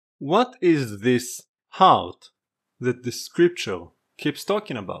What is this heart that the scripture keeps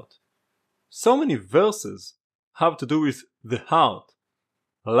talking about? So many verses have to do with the heart.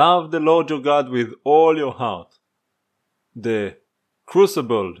 Love the Lord your God with all your heart. The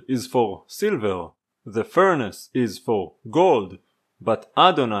crucible is for silver, the furnace is for gold, but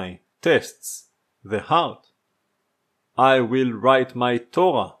Adonai tests the heart. I will write my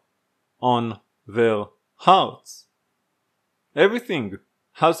Torah on their hearts. Everything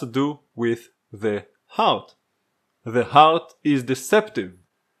has to do with the heart. The heart is deceptive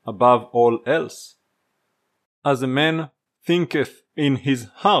above all else. As a man thinketh in his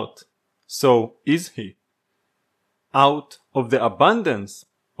heart, so is he. Out of the abundance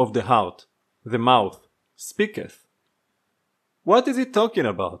of the heart, the mouth speaketh. What is he talking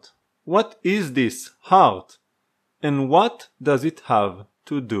about? What is this heart? And what does it have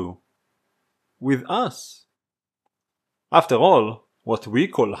to do with us? After all, what we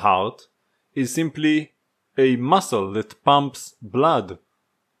call heart is simply a muscle that pumps blood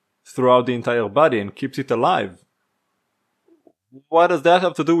throughout the entire body and keeps it alive. What does that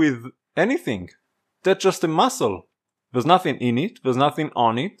have to do with anything? That's just a muscle. There's nothing in it, there's nothing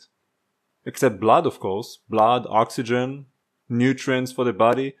on it, except blood, of course. Blood, oxygen, nutrients for the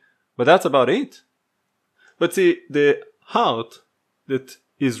body, but that's about it. But see, the heart that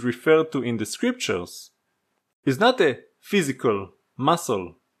is referred to in the scriptures is not a physical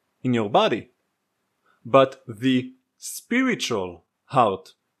muscle in your body, but the spiritual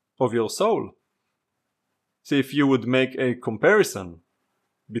heart of your soul. See, if you would make a comparison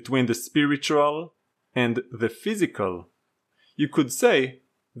between the spiritual and the physical, you could say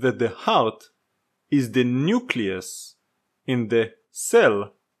that the heart is the nucleus in the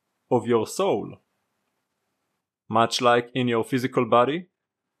cell of your soul. Much like in your physical body,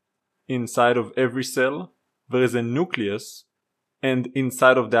 inside of every cell there is a nucleus, and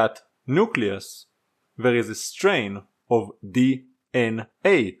inside of that nucleus there is a strain of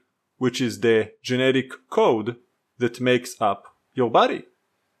DNA, which is the genetic code that makes up your body.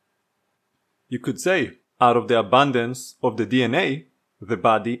 You could say, out of the abundance of the DNA, the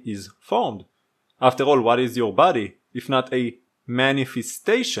body is formed. After all, what is your body if not a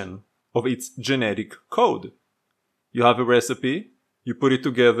manifestation of its genetic code? You have a recipe, you put it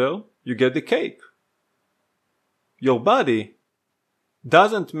together, you get the cake. Your body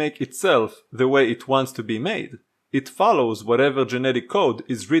doesn't make itself the way it wants to be made. It follows whatever genetic code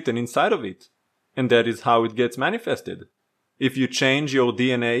is written inside of it, and that is how it gets manifested. If you change your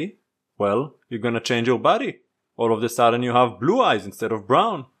DNA, well, you're gonna change your body. All of a sudden you have blue eyes instead of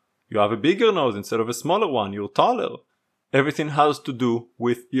brown. You have a bigger nose instead of a smaller one. You're taller. Everything has to do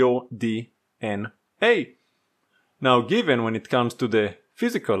with your DNA. Now, given when it comes to the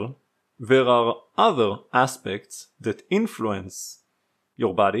physical, there are other aspects that influence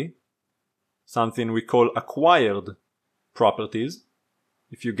your body, something we call acquired properties.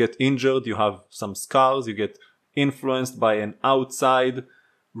 If you get injured, you have some scars, you get influenced by an outside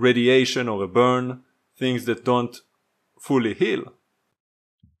radiation or a burn, things that don't fully heal.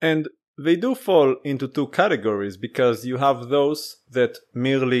 And they do fall into two categories, because you have those that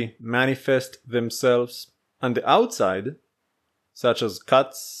merely manifest themselves on the outside, such as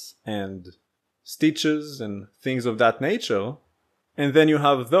cuts and stitches and things of that nature, and then you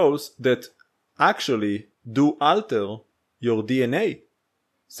have those that actually do alter your DNA,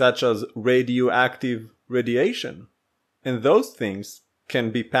 such as radioactive radiation, and those things can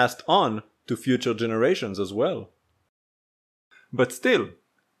be passed on to future generations as well. But still,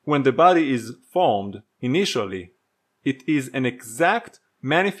 when the body is formed initially, it is an exact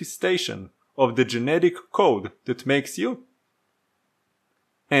manifestation of the genetic code that makes you.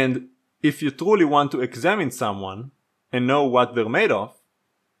 And if you truly want to examine someone and know what they're made of,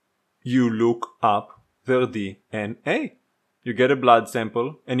 you look up their DNA. You get a blood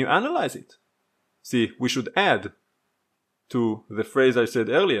sample and you analyze it. See, we should add to the phrase I said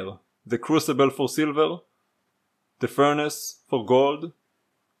earlier, the crucible for silver, the furnace for gold,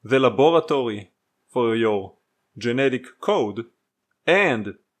 the laboratory for your genetic code,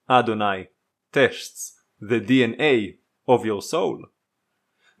 and Adonai tests the DNA of your soul.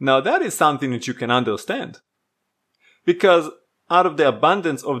 Now that is something that you can understand, because out of the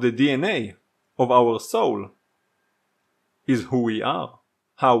abundance of the DNA of our soul is who we are,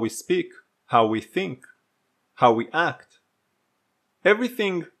 how we speak, how we think, how we act.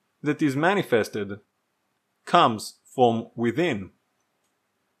 Everything that is manifested comes from within.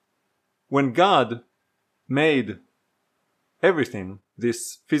 When God made everything,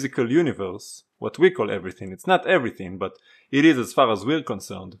 this physical universe, what we call everything, it's not everything, but it is as far as we're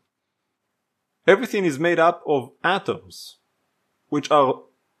concerned. Everything is made up of atoms, which are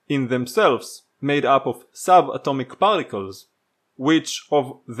in themselves made up of subatomic particles, which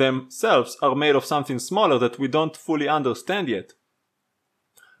of themselves are made of something smaller that we don't fully understand yet.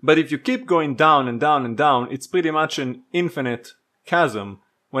 But if you keep going down and down and down, it's pretty much an infinite chasm,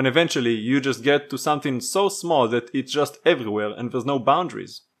 when eventually you just get to something so small that it's just everywhere and there's no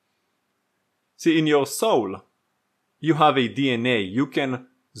boundaries. See, in your soul, you have a DNA. You can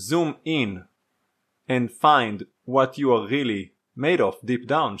zoom in and find what you are really made of deep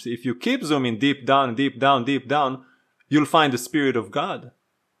down. See, if you keep zooming deep down, deep down, deep down, you'll find the Spirit of God,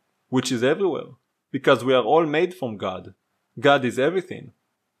 which is everywhere, because we are all made from God. God is everything.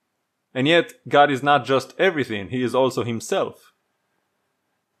 And yet, God is not just everything, He is also Himself.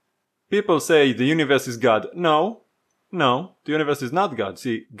 People say the universe is God. No, the universe is not God.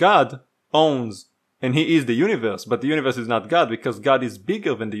 See, God owns and He is the universe, but the universe is not God because God is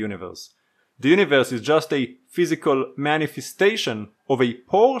bigger than the universe. The universe is just a physical manifestation of a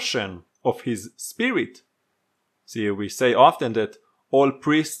portion of His Spirit. See, we say often that all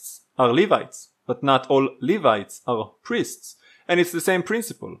priests are Levites, but not all Levites are priests. And it's the same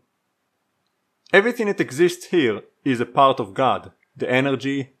principle. Everything that exists here is a part of God, the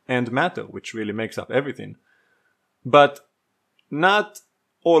energy and matter, which really makes up everything. But not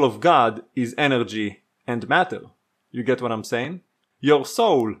all of God is energy and matter. You get what I'm saying? Your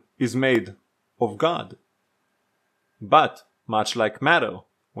soul is made of God. But, much like matter,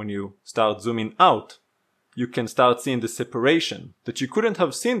 when you start zooming out, you can start seeing the separation that you couldn't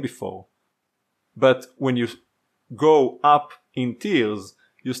have seen before. But when you go up in tiers,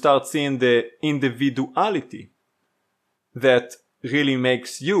 you start seeing the individuality that really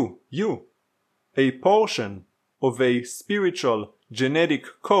makes you, a portion of a spiritual genetic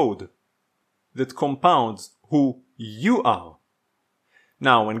code that compounds who you are.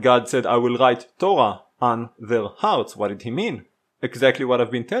 Now, when God said, I will write Torah on their hearts, what did He mean? Exactly what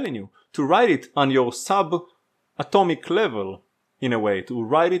I've been telling you. To write it on your subatomic level, in a way. To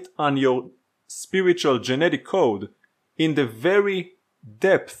write it on your spiritual genetic code in the very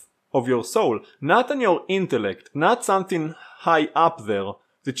depth of your soul. Not on your intellect. Not something high up there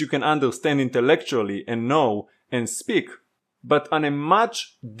that you can understand intellectually and know and speak. But on a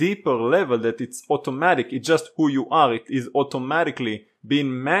much deeper level that it's automatic. It's just who you are. It is automatically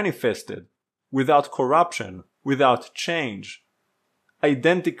being manifested without corruption, without change.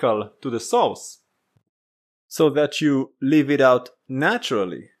 Identical to the source, so that you live it out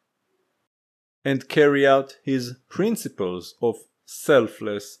naturally and carry out His principles of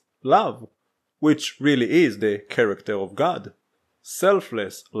selfless love, which really is the character of God.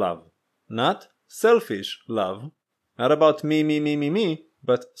 Selfless love, not selfish love, not about me,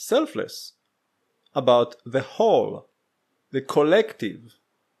 but selfless, about the whole, the collective,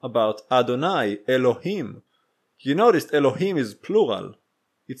 about Adonai, Elohim. You noticed Elohim is plural.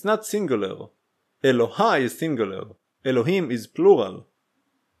 It's not singular. Elohai is singular. Elohim is plural.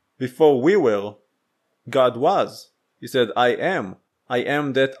 Before we were, God was. He said, I am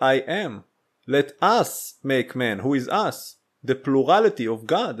that I am. Let us make man. Who is us? The plurality of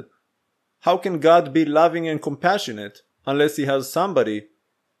God. How can God be loving and compassionate unless He has somebody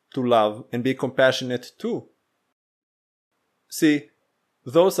to love and be compassionate to? See,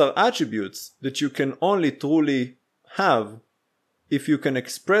 those are attributes that you can only truly have if you can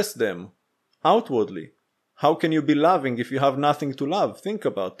express them outwardly. How can you be loving if you have nothing to love? Think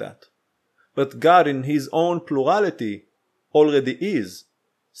about that. But God in His own plurality already is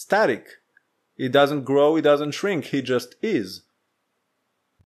static. He doesn't grow, He doesn't shrink, He just is.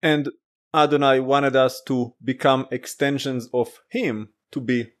 And Adonai wanted us to become extensions of Him, to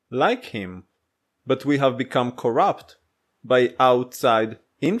be like Him. But we have become corrupt by outside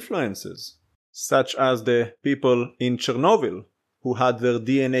influences, such as the people in Chernobyl who had their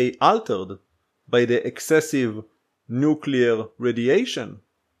DNA altered by the excessive nuclear radiation.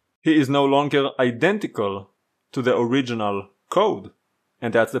 He is no longer identical to the original code,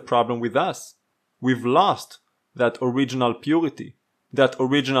 and that's the problem with us. We've lost that original purity, that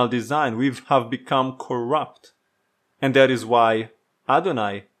original design. We have become corrupt, and that is why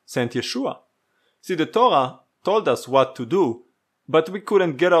Adonai sent Yeshua. See, the Torah told us what to do, but we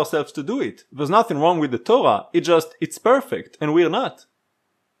couldn't get ourselves to do it. There's nothing wrong with the Torah, it's perfect, and we're not.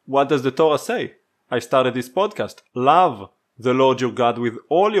 What does the Torah say? I started this podcast. Love the Lord your God with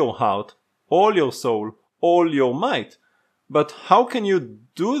all your heart, all your soul, all your might. But how can you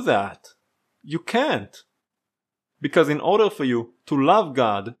do that? You can't. Because in order for you to love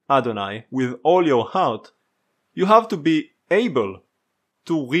God, Adonai, with all your heart, you have to be able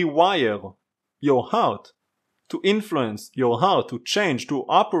to rewire your heart, to influence your heart, to change, to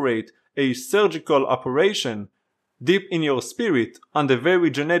operate a surgical operation deep in your spirit on the very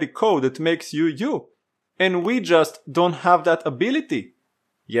genetic code that makes you you. And we just don't have that ability.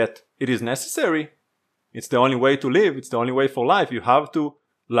 Yet it is necessary. It's the only way to live. It's the only way for life. You have to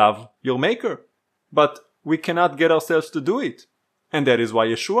love your maker. But we cannot get ourselves to do it. And that is why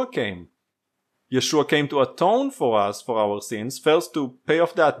Yeshua came. Yeshua came to atone for us, for our sins, first to pay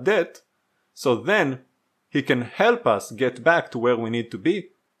off that debt, so then he can help us get back to where we need to be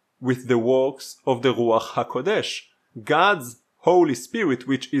with the works of the Ruach HaKodesh, God's Holy Spirit,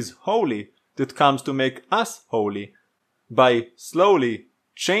 which is holy, that comes to make us holy by slowly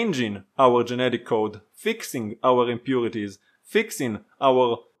changing our genetic code, fixing our impurities, fixing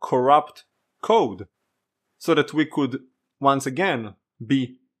our corrupt code, so that we could once again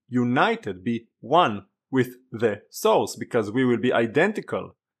be united, be one with the source, because we will be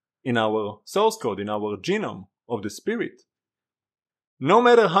identical in our source code, in our genome of the Spirit. No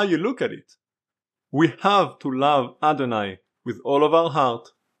matter how you look at it, we have to love Adonai with all of our heart,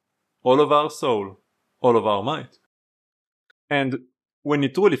 all of our soul, all of our might. And when you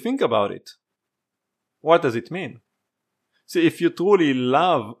truly think about it, what does it mean? See, if you truly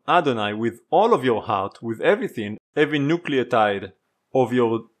love Adonai with all of your heart, with everything, every nucleotide of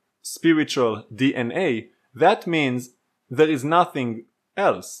your spiritual DNA, that means there is nothing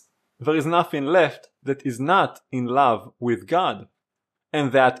else. There is nothing left that is not in love with God.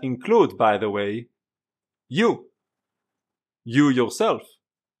 And that includes, by the way, you yourself.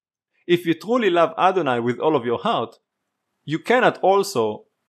 If you truly love Adonai with all of your heart, you cannot also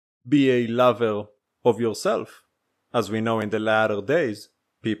be a lover of yourself. As we know in the latter days,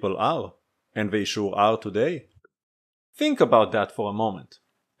 people are, and they sure are today. Think about that for a moment,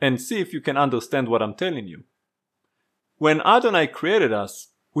 and see if you can understand what I'm telling you. When Adonai created us,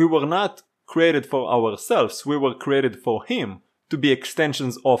 we were not created for ourselves, we were created for Him, to be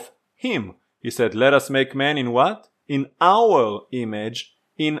extensions of Him. He said, let us make man in what? In our image,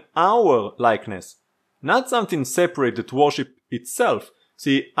 in our likeness. Not something separate that worship itself.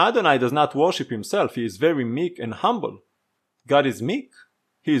 See, Adonai does not worship himself. He is very meek and humble. God is meek.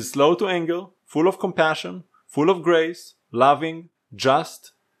 He is slow to anger, full of compassion, full of grace, loving,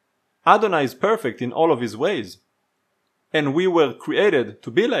 just. Adonai is perfect in all of his ways. And we were created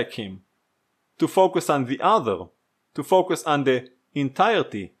to be like him, to focus on the other, to focus on the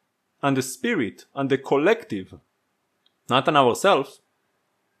entirety, on the spirit, on the collective, not on ourselves.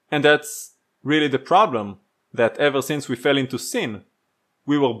 And that's really the problem, that ever since we fell into sin,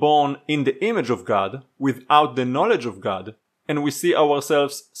 we were born in the image of God without the knowledge of God, and we see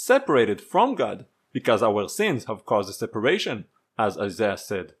ourselves separated from God because our sins have caused a separation, as Isaiah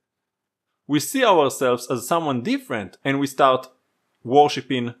said. We see ourselves as someone different, and we start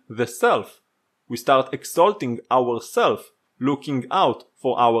worshipping the self. We start exalting ourselves, looking out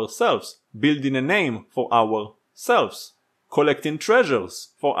for ourselves, building a name for ourselves, collecting treasures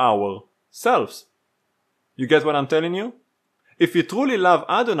for ourselves. You get what I'm telling you? If you truly love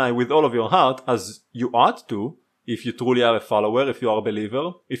Adonai with all of your heart, as you ought to, if you truly are a follower, if you are a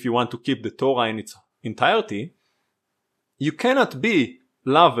believer, if you want to keep the Torah in its entirety, you cannot be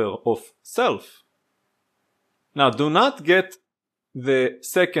lover of self. Now, do not get the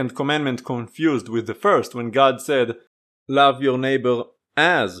second commandment confused with the first when God said, love your neighbor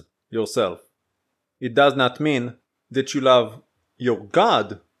as yourself. It does not mean that you love your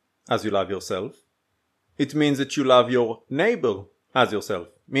God as you love yourself. It means that you love your neighbor as yourself,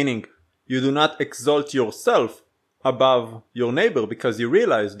 meaning you do not exalt yourself above your neighbor because you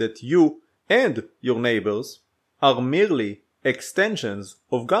realize that you and your neighbors are merely extensions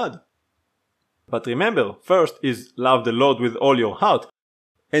of God. But remember, first is love the Lord with all your heart,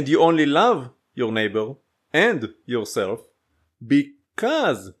 and you only love your neighbor and yourself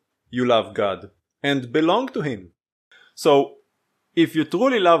because you love God and belong to Him. So, if you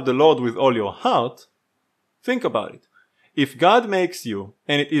truly love the Lord with all your heart, think about it. If God makes you,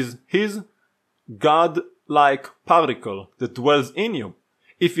 and it is His God-like particle that dwells in you,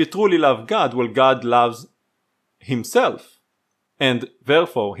 if you truly love God, well, God loves Himself. And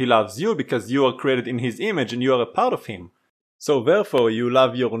therefore, He loves you because you are created in His image and you are a part of Him. So therefore, you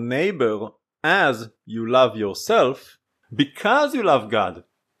love your neighbor as you love yourself because you love God.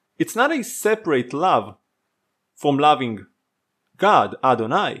 It's not a separate love from loving God,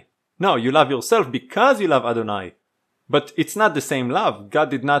 Adonai. No, you love yourself because you love Adonai. But it's not the same love.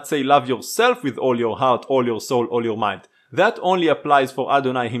 God did not say love yourself with all your heart, all your soul, all your mind. That only applies for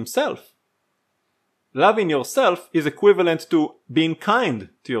Adonai Himself. Loving yourself is equivalent to being kind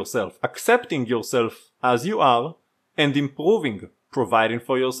to yourself, accepting yourself as you are, and improving, providing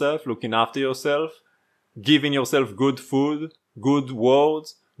for yourself, looking after yourself, giving yourself good food, good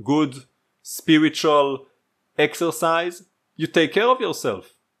words, good spiritual exercise, you take care of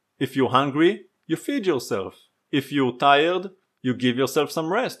yourself. If you're hungry, you feed yourself. If you're tired, you give yourself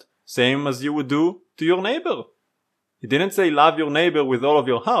some rest, same as you would do to your neighbor. He didn't say love your neighbor with all of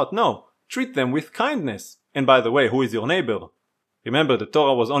your heart, no, treat them with kindness. And by the way, who is your neighbor? Remember, the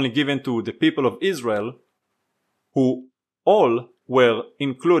Torah was only given to the people of Israel, who all were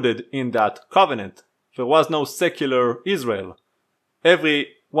included in that covenant. There was no secular Israel.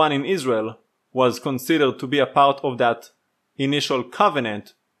 Everyone in Israel was considered to be a part of that initial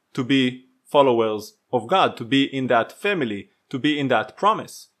covenant, to be followers of God, to be in that family, to be in that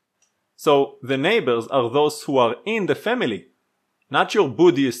promise. So the neighbors are those who are in the family, not your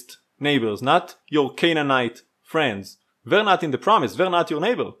Buddhist neighbors, not your Canaanite friends. They're not in the promise, they're not your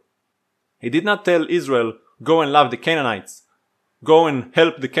neighbor. He did not tell Israel, go and love the Canaanites, go and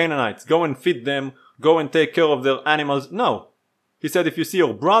help the Canaanites, go and feed them, go and take care of their animals. No. He said, if you see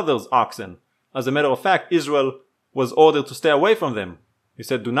your brother's oxen, as a matter of fact, Israel was ordered to stay away from them. He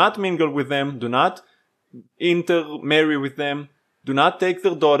said, do not mingle with them, do not intermarry with them, do not take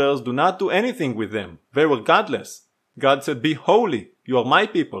their daughters, do not do anything with them. They were godless. God said, be holy, you are my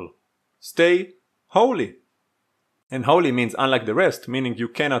people. Stay holy. And holy means unlike the rest, meaning you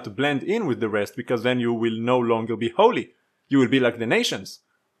cannot blend in with the rest, because then you will no longer be holy. You will be like the nations,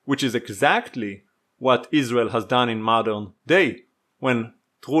 which is exactly what Israel has done in modern day. When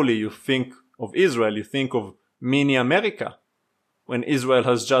truly you think of Israel, you think of mini America, when Israel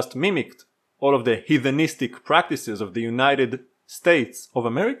has just mimicked all of the heathenistic practices of the United States of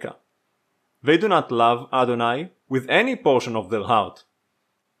America. They do not love Adonai with any portion of their heart.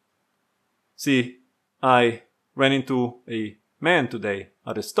 See, I ran into a man today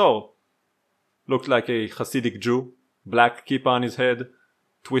at a store. Looked like a Hasidic Jew, black kippah on his head,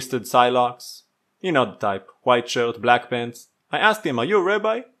 twisted sidelocks. You know the type, white shirt, black pants. I asked him, are you a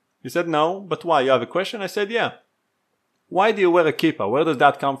rabbi? He said, no, but why? You have a question? I said, yeah. Why do you wear a kippah? Where does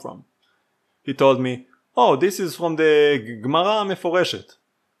that come from? He told me, oh, this is from the Gemara Meforeshet,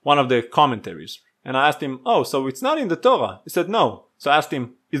 one of the commentaries. And I asked him, oh, so it's not in the Torah. He said, no. So I asked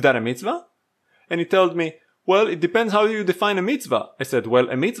him, is that a mitzvah? And he told me, well, it depends how you define a mitzvah. I said, well,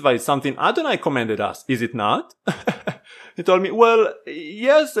 a mitzvah is something Adonai commanded us, is it not? He told me, well,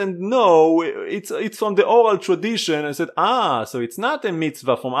 yes and no, it's from the oral tradition. I said, so it's not a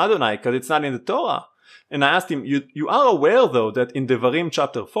mitzvah from Adonai because it's not in the Torah. And I asked him, you are aware though that in Devarim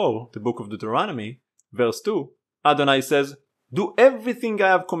chapter 4, the book of Deuteronomy, verse 2, Adonai says, do everything I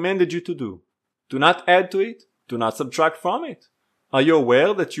have commanded you to do. Do not add to it, do not subtract from it. Are you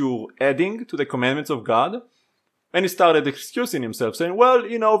aware that you're adding to the commandments of God? And he started excusing himself, saying, well,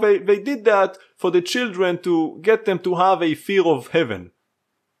 they did that for the children to get them to have a fear of heaven.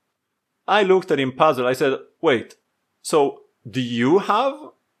 I looked at him puzzled. I said, wait, so do you have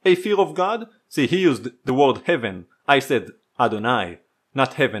a fear of God? See, he used the word heaven. I said Adonai,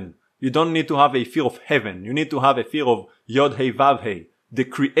 not heaven. You don't need to have a fear of heaven. You need to have a fear of Yod Hei Vav Hei, the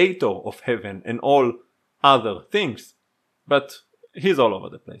creator of heaven and all other things. But he's all over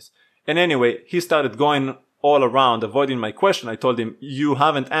the place. And anyway, he started going all around, avoiding my question. I told him, you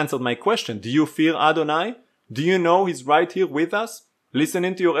haven't answered my question. Do you fear Adonai? Do you know he's right here with us?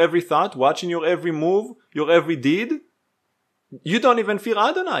 Listening to your every thought, watching your every move, your every deed? You don't even fear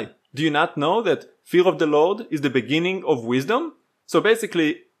Adonai. Do you not know that fear of the Lord is the beginning of wisdom? So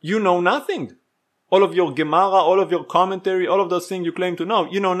basically, you know nothing. All of your Gemara, all of your commentary, all of those things you claim to know,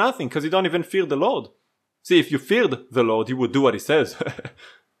 you know nothing because you don't even fear the Lord. See, if you feared the Lord, you would do what he says.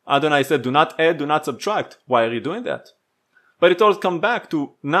 Adonai said, do not add, do not subtract. Why are you doing that? But it all comes back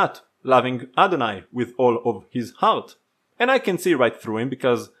to not loving Adonai with all of his heart. And I can see right through him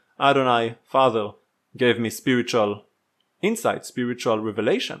because Adonai, Father, gave me spiritual insight, spiritual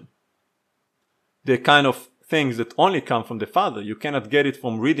revelation. The kind of things that only come from the Father. You cannot get it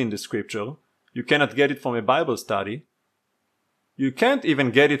from reading the scripture. You cannot get it from a Bible study. You can't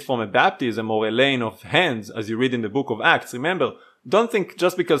even get it from a baptism or a laying of hands as you read in the book of Acts. Remember, don't think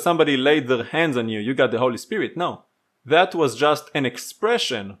just because somebody laid their hands on you, you got the Holy Spirit. No. That was just an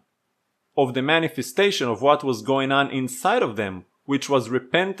expression of the manifestation of what was going on inside of them, which was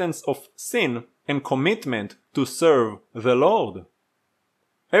repentance of sin and commitment to serve the Lord.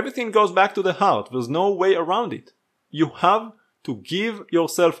 Everything goes back to the heart. There's no way around it. You have to give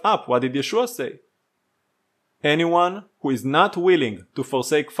yourself up. What did Yeshua say? Anyone who is not willing to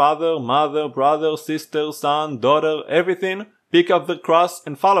forsake father, mother, brother, sister, son, daughter, everything, pick up the cross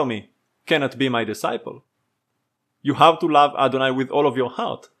and follow me, cannot be my disciple. You have to love Adonai with all of your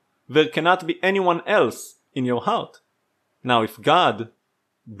heart. There cannot be anyone else in your heart. Now, if God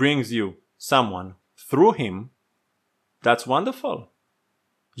brings you someone through him, that's wonderful.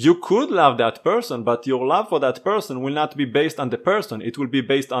 You could love that person, but your love for that person will not be based on the person. It will be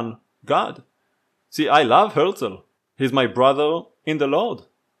based on God. See, I love Herzl. He's my brother in the Lord.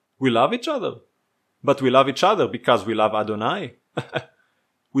 We love each other. But we love each other because we love Adonai.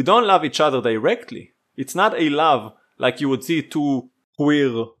 We don't love each other directly. It's not a love like you would see two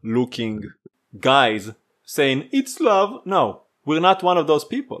queer-looking guys saying, it's love. No, we're not one of those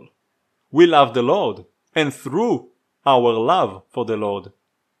people. We love the Lord. And through our love for the Lord,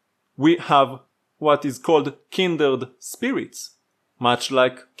 we have what is called kindred spirits, much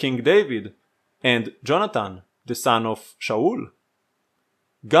like King David and Jonathan, the son of Shaul.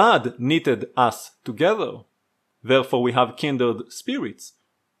 God knitted us together. Therefore we have kindred spirits.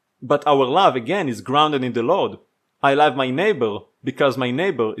 But our love again is grounded in the Lord. I love my neighbor because my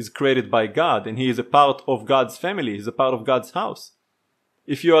neighbor is created by God and he is a part of God's family, he is a part of God's house.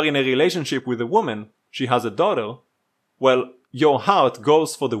 If you are in a relationship with a woman, she has a daughter, well, your heart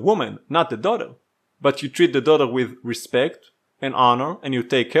goes for the woman, not the daughter. But you treat the daughter with respect and honor and you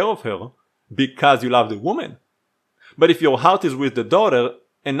take care of her because you love the woman. But if your heart is with the daughter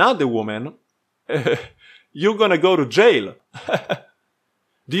and not the woman, you're gonna go to jail.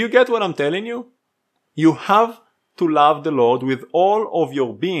 Do you get what I'm telling you? You have to love the Lord with all of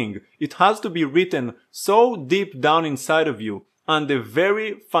your being. It has to be written so deep down inside of you on the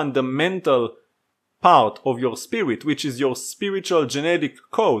very fundamental part of your spirit, which is your spiritual genetic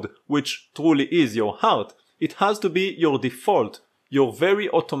code, which truly is your heart. It has to be your default, your very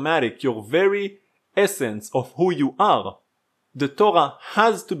automatic, your very essence of who you are. The Torah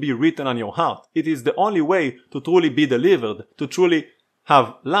has to be written on your heart. It is the only way to truly be delivered, to truly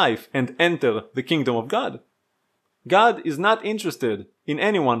have life and enter the kingdom of God. God is not interested in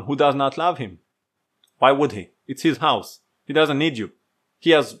anyone who does not love him. Why would he? It's his house. He doesn't need you.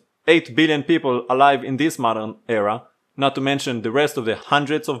 He has 8 billion people alive in this modern era, not to mention the rest of the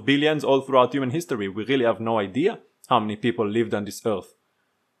hundreds of billions all throughout human history. We really have no idea how many people lived on this earth.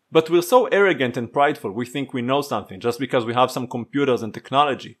 But we're so arrogant and prideful, we think we know something just because we have some computers and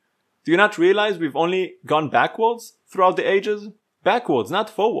technology. Do you not realize we've only gone backwards throughout the ages? Backwards, not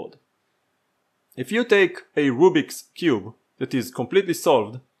forward. If you take a Rubik's Cube that is completely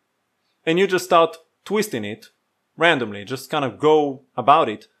solved, and you just start twisting it randomly, just kind of go about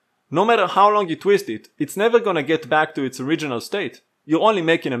it, no matter how long you twist it, it's never gonna get back to its original state. You're only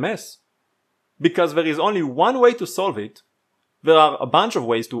making a mess. Because there is only one way to solve it, there are a bunch of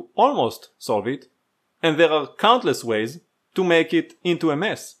ways to almost solve it, and there are countless ways to make it into a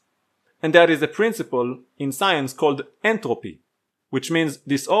mess. And that is a principle in science called entropy, which means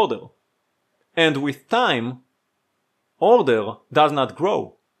disorder. And with time, order does not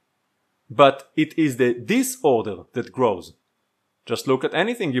grow. But it is the disorder that grows. Just look at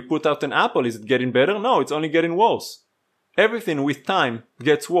anything. You put out an apple, is it getting better? No, it's only getting worse. Everything with time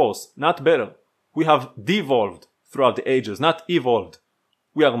gets worse, not better. We have devolved throughout the ages, not evolved.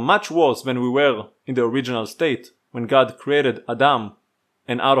 We are much worse than we were in the original state when God created Adam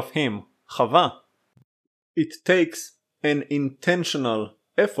and out of him, Chava. It takes an intentional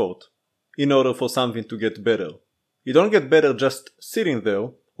effort in order for something to get better. You don't get better just sitting there,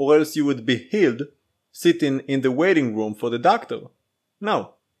 or else you would be healed sitting in the waiting room for the doctor.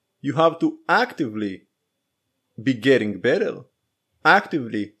 No, you have to actively be getting better.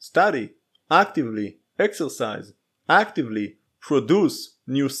 Actively study, actively exercise, actively produce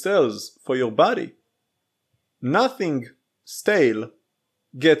new cells for your body. Nothing stale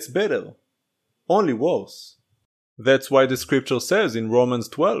gets better, only worse. That's why the scripture says in Romans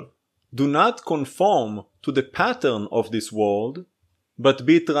 12, do not conform to the pattern of this world, but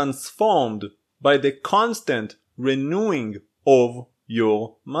be transformed by the constant renewing of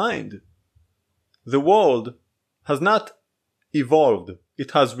your mind. The world has not evolved,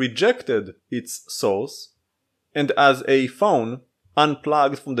 it has rejected its source, and as a phone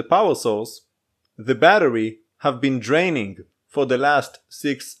unplugged from the power source, the battery have been draining for the last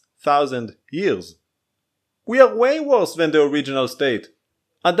 6,000 years. We are way worse than the original state.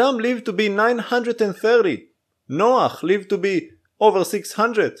 Adam lived to be 930. Noah lived to be over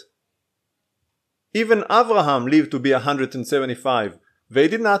 600. Even Abraham lived to be 175. They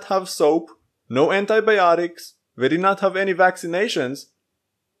did not have soap, no antibiotics, they did not have any vaccinations.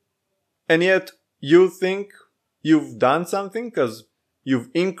 And yet you think you've done something because you've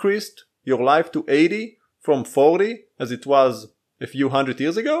increased your life to 80 from 40 as it was a few hundred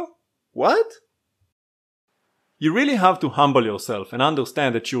years ago? What? You really have to humble yourself and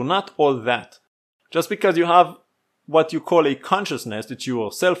understand that you're not all that. Just because you have what you call a consciousness, that you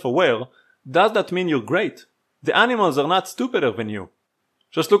are self-aware, does that mean you're great? The animals are not stupider than you.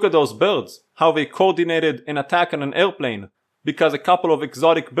 Just look at those birds, how they coordinated an attack on an airplane because a couple of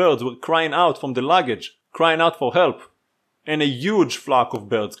exotic birds were crying out from the luggage, crying out for help. And a huge flock of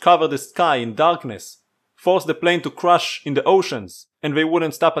birds covered the sky in darkness, forced the plane to crash in the oceans, and they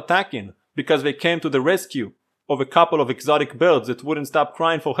wouldn't stop attacking because they came to the rescue of a couple of exotic birds that wouldn't stop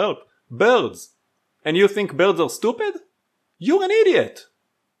crying for help. Birds! And you think birds are stupid? You're an idiot!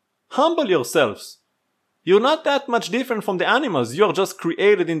 Humble yourselves. You're not that much different from the animals. You're just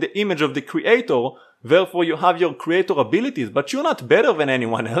created in the image of the Creator, therefore you have your Creator abilities, but you're not better than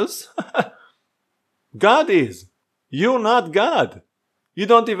anyone else. God is. You're not God. You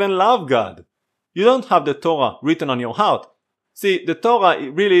don't even love God. You don't have the Torah written on your heart. See, the Torah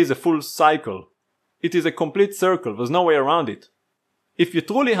really is a full cycle. It is a complete circle. There's no way around it. If you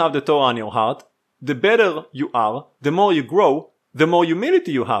truly have the Torah on your heart, the better you are, the more you grow, the more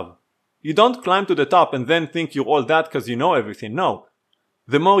humility you have. You don't climb to the top and then think you're all that because you know everything. No.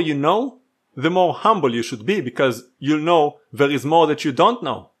 The more you know, the more humble you should be, because you'll know there is more that you don't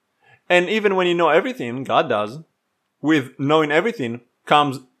know. And even when you know everything, God does, with knowing everything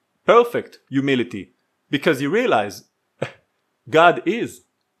comes perfect humility, because you realize God is.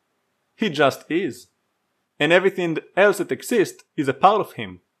 He just is. And everything else that exists is a part of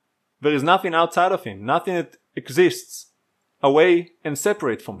Him. There is nothing outside of Him, nothing that exists away and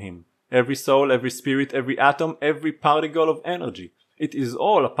separate from Him. Every soul, every spirit, every atom, every particle of energy. It is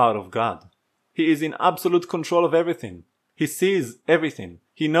all a part of God. He is in absolute control of everything. He sees everything.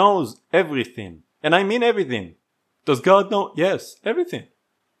 He knows everything. And I mean everything. Does God know? Yes, everything.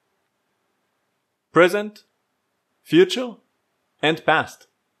 Present, future, and past.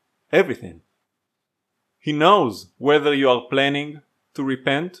 Everything. He knows whether you are planning to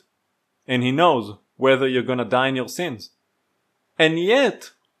repent, and He knows whether you're gonna die in your sins. And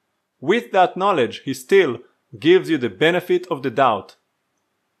yet, with that knowledge, He still gives you the benefit of the doubt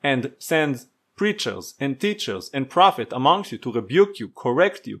and sends preachers and teachers and prophets amongst you to rebuke you,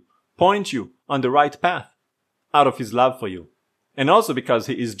 correct you, point you on the right path out of His love for you. And also because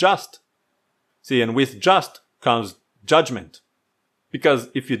He is just. See, and with just comes judgment. Because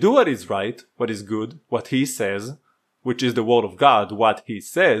if you do what is right, what is good, what He says, which is the Word of God, what He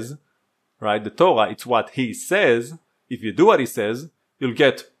says, right? The Torah, it's what He says. If you do what He says, you'll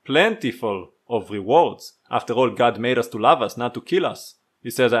get plentiful of rewards. After all, God made us to love us, not to kill us. He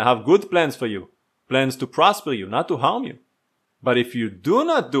says, I have good plans for you. Plans to prosper you, not to harm you. But if you do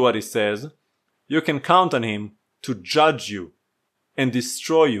not do what He says, you can count on Him to judge you and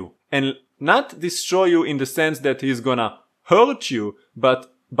destroy you. And not destroy you in the sense that He's gonna hurt you,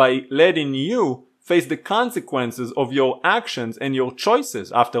 but by letting you face the consequences of your actions and your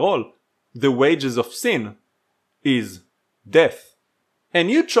choices. After all, the wages of sin is death.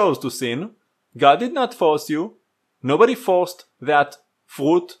 And you chose to sin. God did not force you. Nobody forced that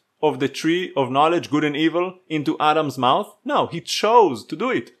fruit of the tree of knowledge, good and evil, into Adam's mouth. No, he chose to do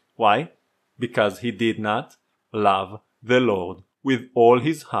it. Why? Because he did not love the Lord with all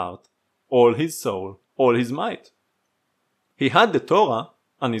his heart, all his soul, all his might. He had the Torah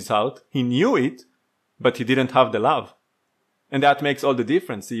on his heart. He knew it, but he didn't have the love. And that makes all the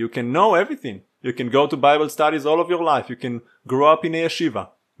difference. See, you can know everything. You can go to Bible studies all of your life. You can grow up in a yeshiva.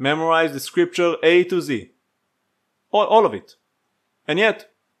 Memorize the scripture A to Z. All of it. And yet,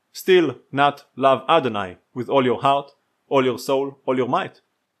 still not love Adonai with all your heart, all your soul, all your might.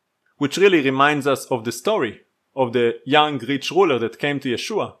 Which really reminds us of the story of the young rich ruler that came to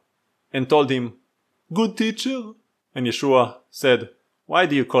Yeshua and told him, "Good teacher." And Yeshua said, "Why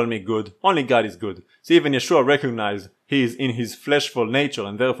do you call me good? Only God is good." See, even Yeshua recognized he is in his fleshful nature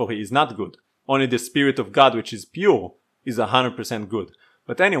and therefore he is not good. Only the Spirit of God, which is pure, is 100% good.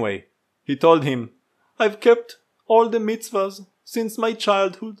 But anyway, he told him, "I've kept all the mitzvahs since my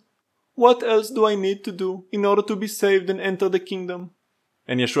childhood. What else do I need to do in order to be saved and enter the kingdom?"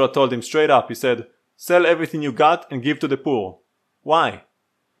 And Yeshua told him straight up, he said, "Sell everything you got and give to the poor." Why?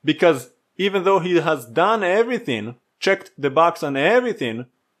 Because even though he has done everything, checked the box on everything,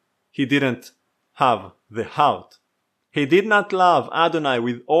 he didn't have the heart. He did not love Adonai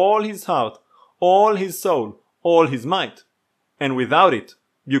with all his heart, all his soul, all his might. And without it,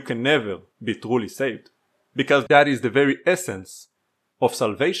 you can never be truly saved. Because that is the very essence of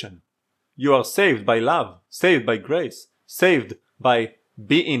salvation. You are saved by love, saved by grace, saved by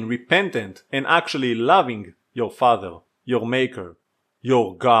being repentant and actually loving your Father, your Maker,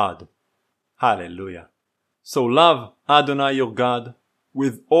 your God. Hallelujah. So love Adonai your God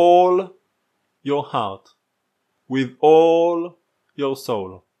with all your heart, with all your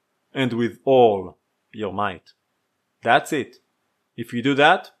soul, and with all your might. That's it. If you do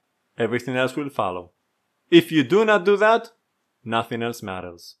that, everything else will follow. If you do not do that, nothing else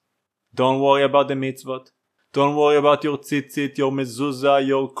matters. Don't worry about the mitzvot. Don't worry about your tzitzit, your mezuzah,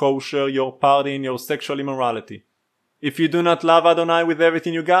 your kosher, your partying, your sexual immorality. If you do not love Adonai with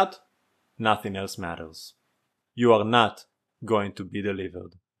everything you got, nothing else matters. You are not going to be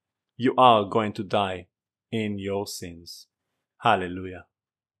delivered. You are going to die in your sins. Hallelujah.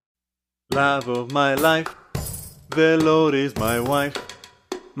 Love of my life, the Lord is my wife.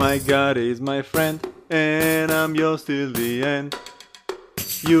 My God is my friend, and I'm yours till the end.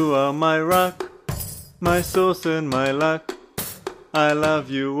 You are my rock, my source and my luck. I love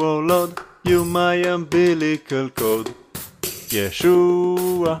you, oh Lord, you my umbilical cord.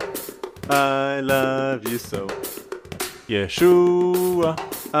 Yeshua, I love you so. Yeshua,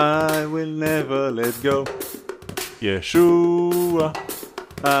 I will never let go. Yeshua,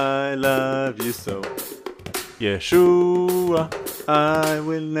 I love you so. Yeshua, I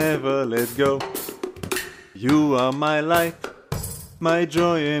will never let go. You are my light, my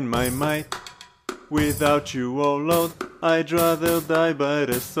joy and my might. Without you, oh Lord, I'd rather die by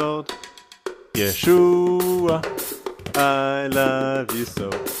the sword. Yeshua, I love you so.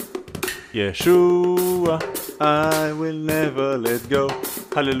 Yeshua, I will never let go.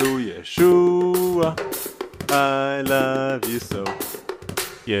 Hallelujah. Yeshua, I love you so.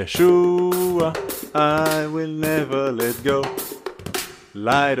 Yeshua, I will never let go.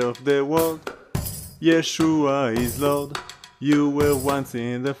 Light of the world, Yeshua is Lord. You were once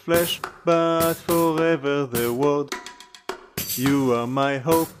in the flesh, but forever the word. You are my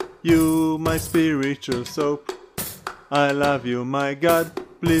hope, you my spiritual soap. I love you, my God,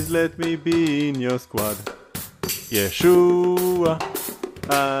 please let me be in your squad. Yeshua,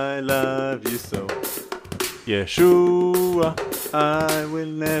 I love you so. Yeshua, I will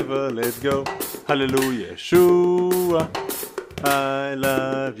never let go. Hallelujah. Yeshua, I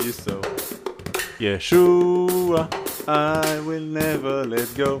love you so. Yeshua, I will never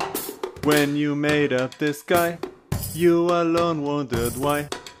let go. When you made up the sky, you alone wondered why.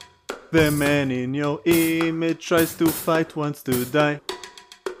 The man in your image tries to fight, wants to die.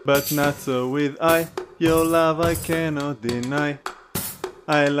 But not so with I, your love I cannot deny.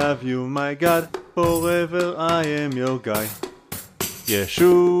 I love you, my God, forever I am your guy.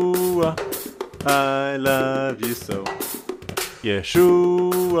 Yeshua, I love you so.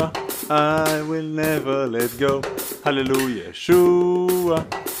 Yeshua, I will never let go. Hallelujah. Yeshua,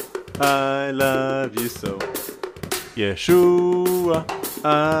 I love you so. Yeshua,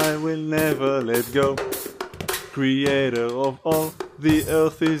 I will never let go. Creator of all, the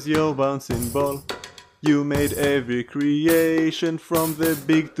earth is your bouncing ball. You made every creation from the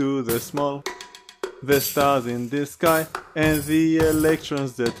big to the small. The stars in the sky and the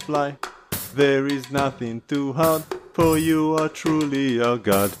electrons that fly. There is nothing too hard, for you are truly our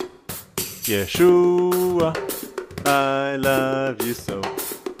God. Yeshua, I love you so.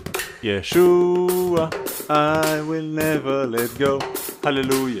 Yeshua, I will never let go.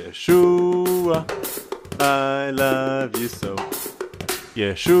 Hallelujah. Yeshua, I love you so.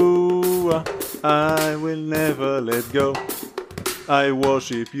 Yeshua, I will never let go. I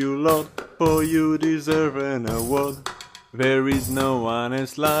worship you, Lord, for you deserve an award. There is no one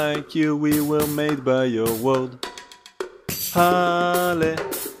else like you, we were made by your word. Hallelujah.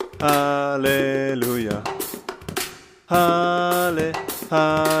 Hallelujah.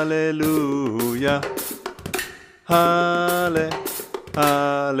 Hallelujah.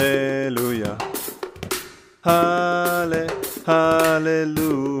 Hallelujah.